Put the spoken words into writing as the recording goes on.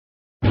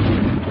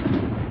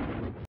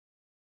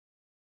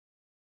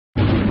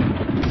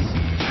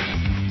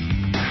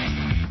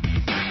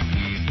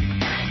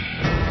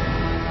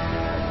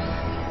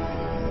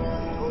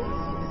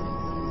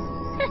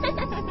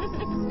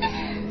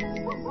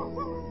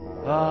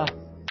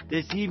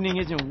This evening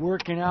isn't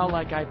working out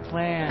like I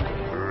planned.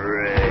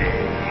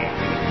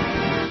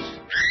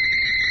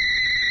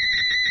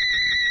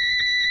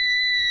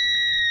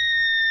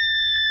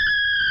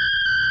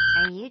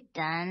 Are you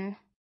done?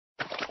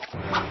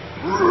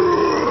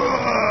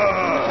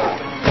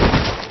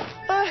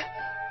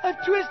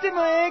 I've twisted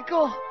my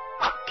ankle.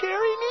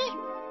 Carry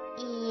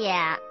me?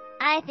 Yeah,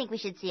 I think we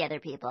should see other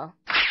people.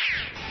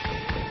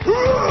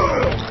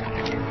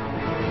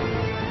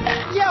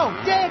 Yo,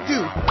 Dad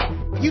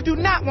dude, you do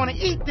not want to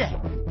eat that.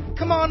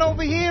 Come on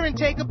over here and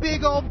take a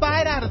big old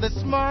bite out of the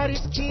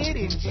smartest kid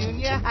in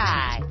junior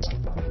high.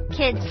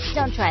 Kids,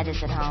 don't try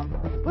this at home.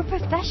 We're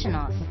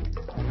professionals.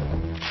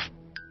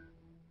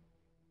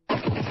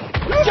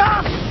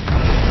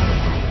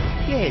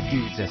 Yeah,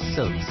 dudes are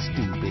so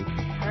stupid.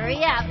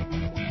 Hurry up.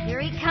 Here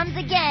he comes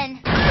again.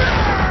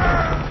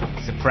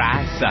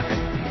 Surprise, sucker.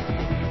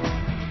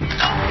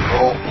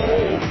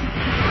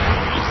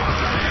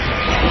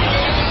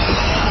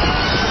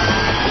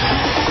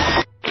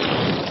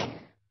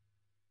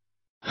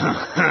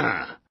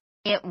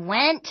 It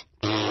went.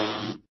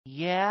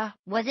 Yeah?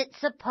 Was it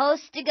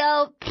supposed to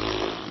go?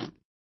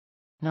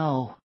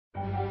 No.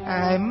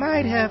 I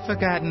might have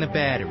forgotten the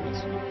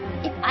batteries.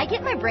 If I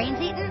get my brains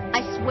eaten,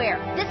 I swear,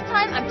 this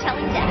time I'm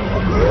telling Dad.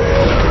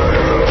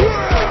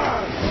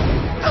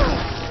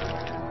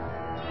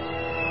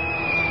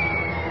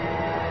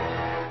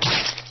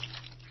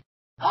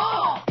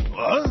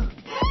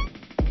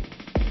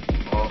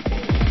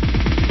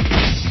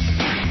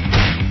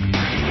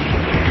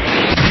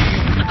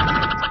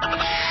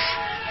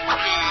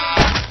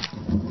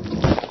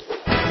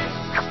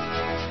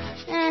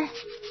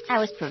 I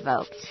was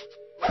provoked.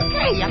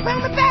 Hey, I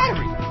found the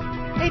battery.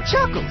 Hey,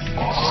 Chuckles.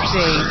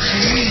 Say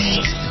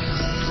cheese.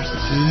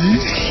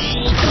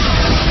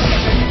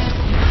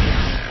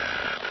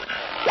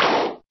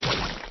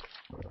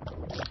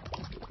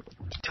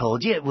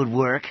 Told you it would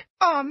work.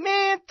 Oh,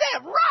 man,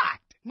 that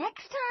rocked.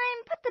 Next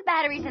time, put the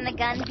batteries in the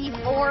gun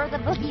before the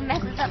boogie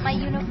messes up my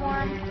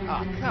uniform.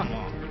 Oh, come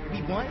on.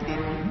 We won,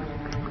 didn't we?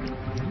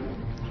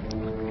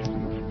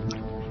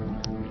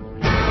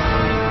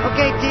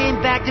 Okay,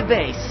 team, back to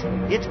base.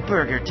 It's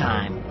burger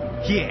time.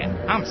 Yeah,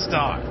 I'm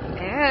starved.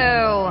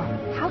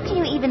 Ew. How can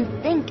you even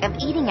think of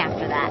eating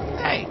after that?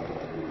 Hey,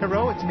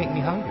 heroics make me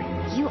hungry.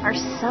 You are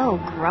so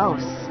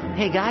gross.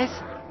 Hey, guys.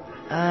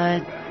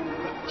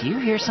 Do you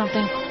hear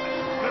something?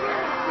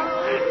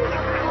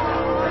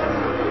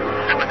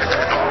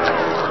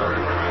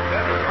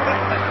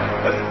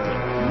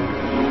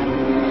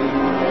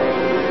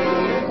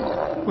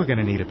 We're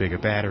gonna need a bigger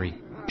battery.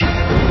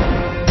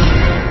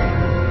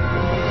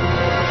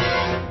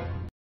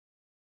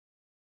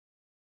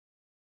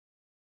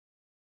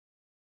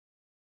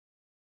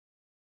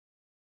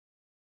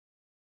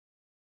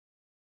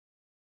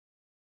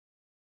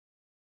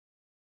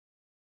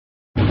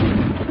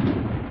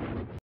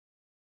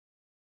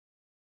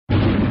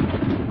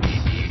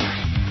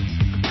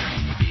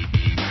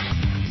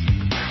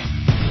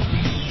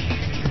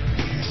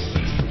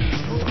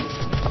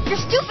 Your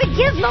stupid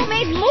gizmo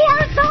made more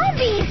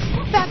zombies!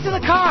 Back to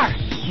the car.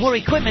 More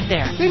equipment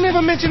there. They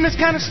never mention this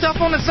kind of stuff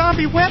on a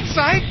zombie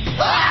website.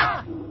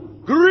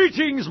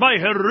 Greetings, my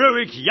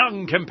heroic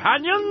young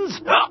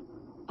companions.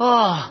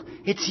 Oh,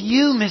 it's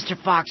you, Mr.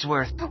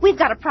 Foxworth. We've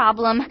got a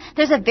problem.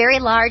 There's a very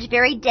large,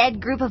 very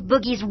dead group of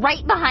boogies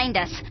right behind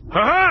us.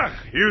 Ha!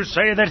 You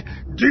say that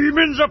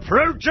demons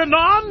approach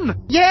anon?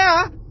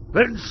 Yeah.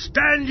 Then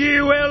stand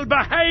ye well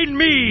behind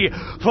me,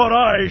 for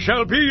I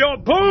shall be your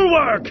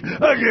bulwark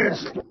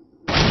against...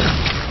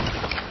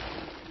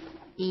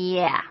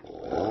 Yeah.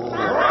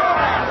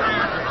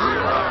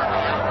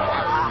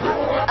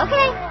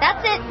 Okay,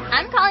 that's it.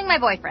 I'm calling my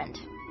boyfriend.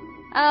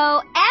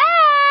 Oh,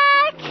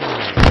 Eck!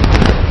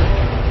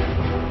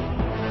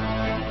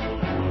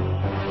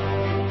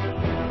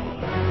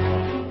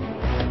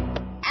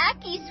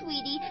 Acky,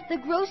 sweetie, the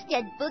gross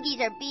dead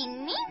boogies are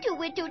being mean to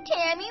Widow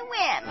Tammy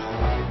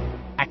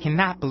Wimps. I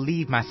cannot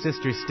believe my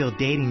sister is still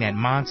dating that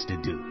monster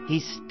dude.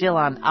 He's still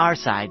on our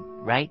side,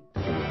 right?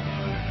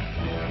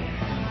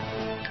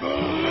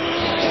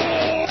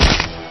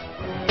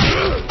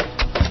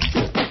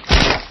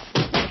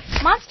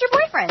 Monster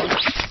boyfriend.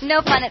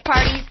 No fun at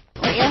parties,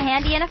 or ill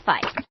handy in a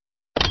fight.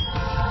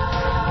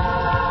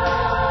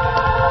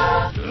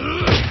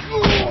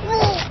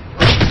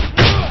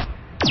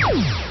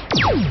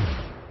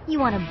 You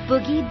want a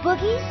boogie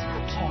boogies?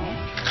 Okay,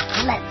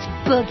 let's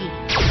boogie.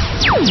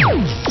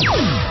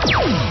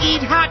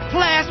 Eat hot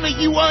plasma,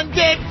 you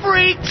undead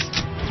freaks!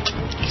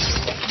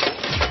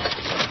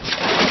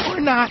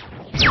 Or not.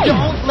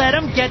 Don't let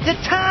him get to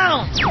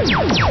town!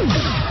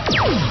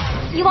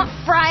 You want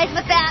fries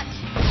with that?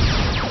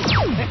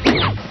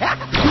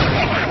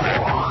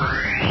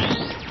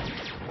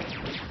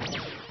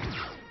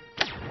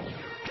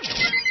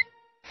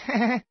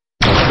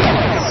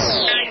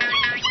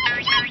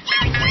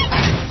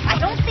 I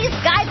don't see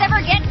these guys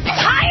ever get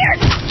tired!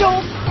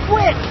 Don't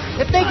quit!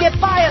 If they get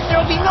by us,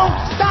 there'll be no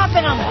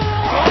stopping them!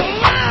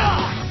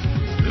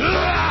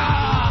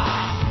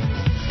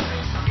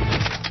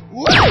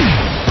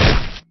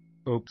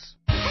 Oops.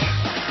 This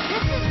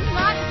is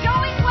not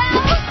going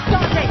well.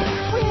 Dante,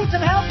 we need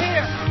some help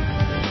here.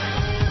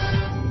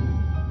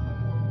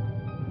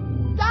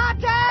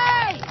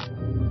 Dante!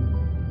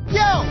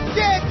 Yo,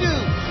 dead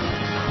dude!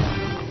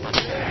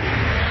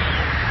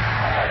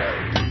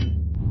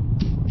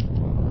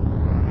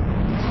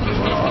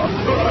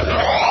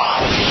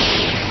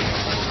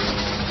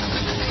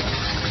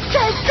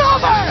 Take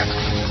cover!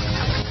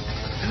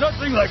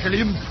 Nothing like an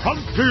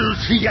impromptu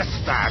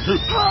siesta to...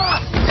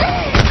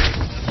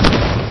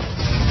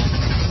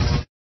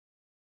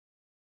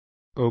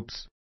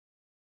 Oops.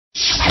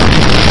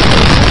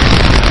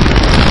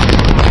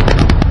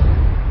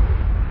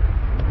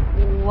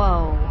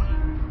 Whoa.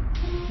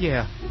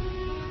 Yeah.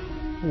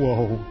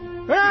 Whoa.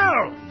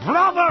 Oh,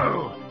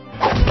 bravo!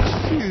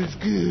 Feels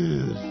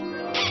good.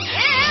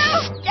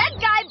 Ew! Dead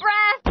guy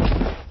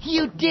breath!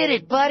 You did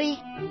it, buddy.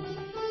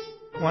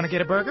 Want to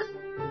get a burger?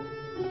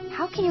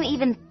 How can you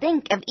even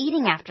think of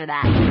eating after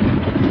that?